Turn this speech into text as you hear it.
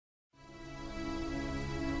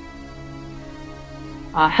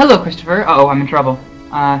Hello, Christopher. Uh-oh, I'm in trouble.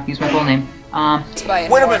 Use my full name.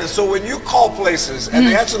 Wait a minute, so when you call places and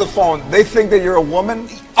they answer the phone, they think that you're a woman?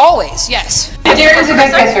 Always, yes. Derek is a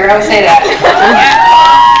good kisser, I would say that.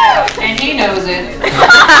 Yeah. And he knows it.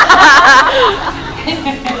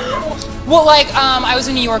 Well, like, I was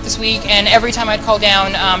in New York this week, and every time I'd call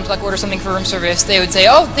down to like order something for room service, they would say,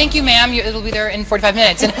 "Oh, thank you, ma'am. It'll be there in 45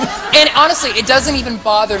 minutes." And honestly, it doesn't even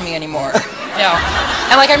bother me anymore. No.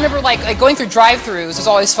 And like I remember like going through drive-thrus was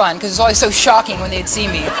always fun because it was always so shocking when they'd see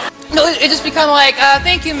me. No, it just become like,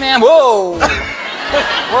 "Thank you, ma'am." Whoa.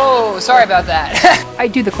 Whoa. Sorry about that. I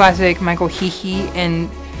do the classic Michael hee-hee in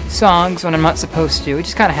songs when I'm not supposed to. It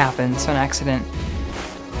just kind of happens on accident.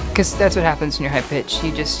 Because that's what happens when you're high pitched.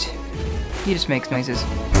 You just make noises.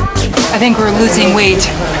 I think we're losing weight.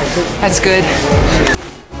 That's good.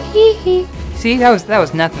 Hee-hee. See, that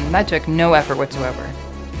was nothing. That took no effort whatsoever.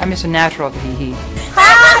 I'm just a natural at the hee-hee.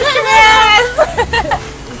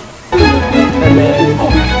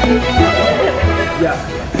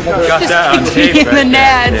 Got that on tape, right? The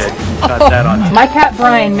nads. Got that on tape. My cat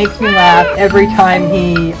Brian makes me laugh every time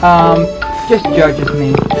he just judges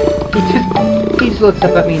me. He just looks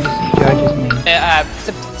up at me and just judges me.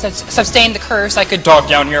 Sustain the curse. I could dog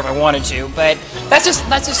down here if I wanted to, but that's just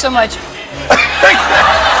so much.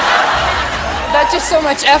 That's just so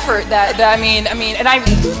much effort that I mean, and I.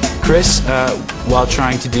 Chris, while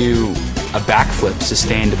trying to do a backflip,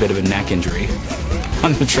 sustained a bit of a neck injury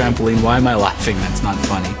on the trampoline. Why am I laughing? That's not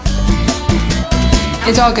funny.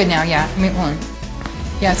 It's all good now. Yeah. I mean, hold on.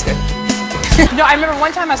 Yeah, it's good. No, I remember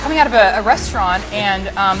one time I was coming out of a restaurant and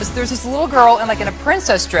there's this little girl in a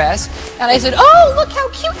princess dress, and I said, "Oh, look how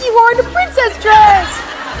cute you are in a princess dress!"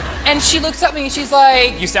 And she looks at me and she's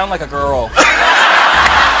like, "You sound like a girl."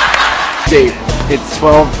 Date. It's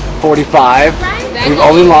 12:45. We've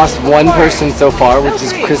only lost one person so far, which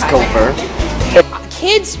is Chris Colfer.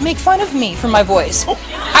 Kids make fun of me for my voice.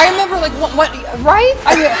 I remember what right?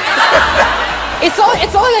 I mean, it's not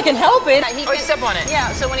like I can help it. Oh, step on it.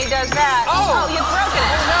 Yeah, so when he does that, oh, you've broken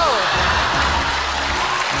it. No.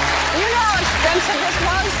 You know how expensive this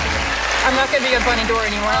was? I'm not going to be a bunny door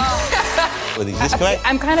anymore. Well, is this correct?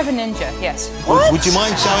 I'm kind of a ninja, yes. Would you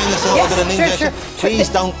mind showing us a little bit of ninja? Sure. Please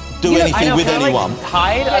don't do anything with anyone.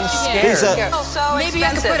 Hide? I'm scared. So maybe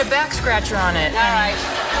I could put a back scratcher on it. All right.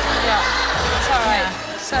 Yeah. It's all right. Yeah.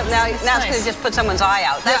 So now it's going to just put someone's eye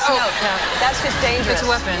out. That's that's just dangerous. It's a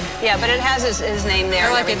weapon. Yeah, but it has his name there.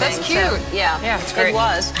 I like it. That's cute. So, yeah. Yeah, it's great. It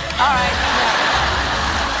was. All right.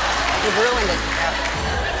 Yeah. You've ruined it.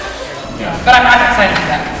 But I'm not excited for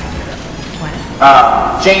that.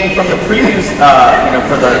 Jane, from the previews,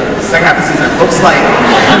 for the second half of the season, it looks like.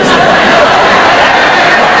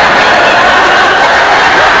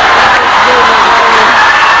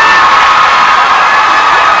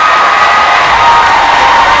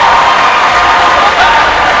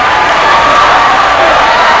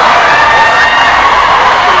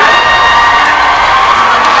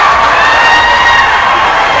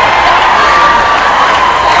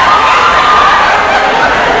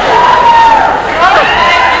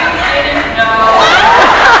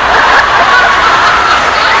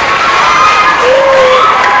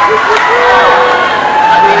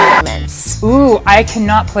 Ooh, I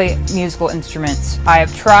cannot play musical instruments. I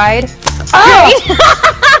have tried. Oh!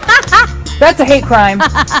 That's a hate crime.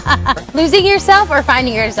 Losing yourself or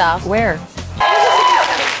finding yourself? Where?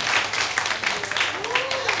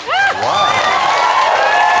 Wow.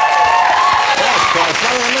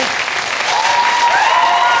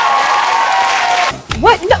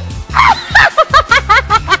 What? No.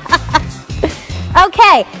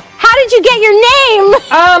 Okay. How did you get your name?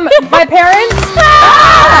 My parents.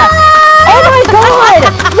 Oh my God!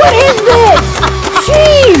 What is this?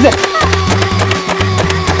 Cheese!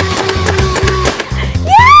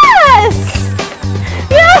 Yes!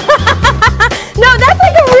 Yeah! No, that's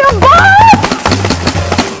like a real boss!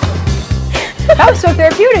 That was so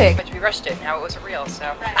therapeutic. But we rushed it. Now it wasn't real, so.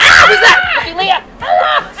 Ah! What was that? Leah!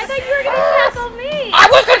 I thought you were going to tackle me. I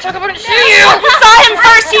was going to tackle him, but I didn't see you! You saw him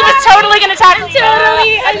first. He was totally going to tackle you.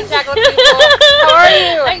 Totally. I can tackle people. How are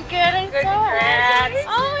you? I'm good. I'm so happy.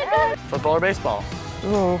 Oh my God. Football or baseball?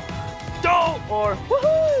 Ooh. Don't or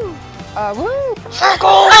woohoo! Woo! Circle!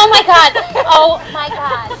 Oh my God. Oh my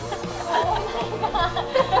God.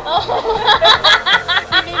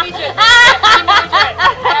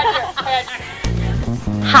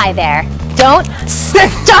 Hi there. Don't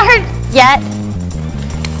start yet.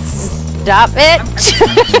 Stop it.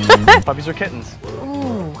 Puppies or kittens?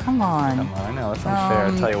 Ooh, come on. Come on, I know, that's unfair.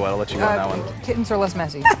 I'll tell you what, I'll let you go on that one. Kittens are less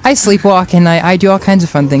messy. I sleepwalk and I do all kinds of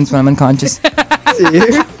fun things when I'm unconscious.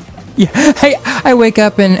 Yeah, I wake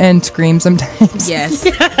up and scream sometimes. Yes.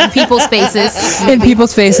 In people's faces. In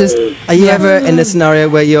people's faces. Are you ever in a scenario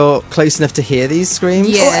where you're close enough to hear these screams?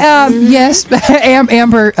 Yeah. Yes,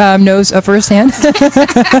 Amber knows firsthand.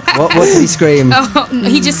 What did he scream? Oh,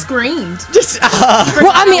 he just screamed.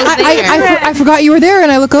 Well, I mean, I forgot you were there,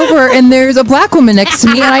 and I look over, and there's a black woman next to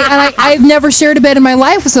me, and I've never shared a bed in my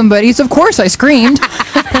life with somebody, so of course I screamed.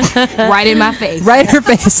 Right in my face. Right in her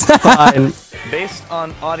face. Fine. Based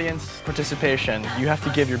on audience participation, you have to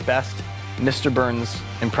give your best Mr. Burns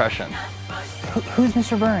impression. Who's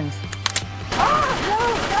Mr. Burns?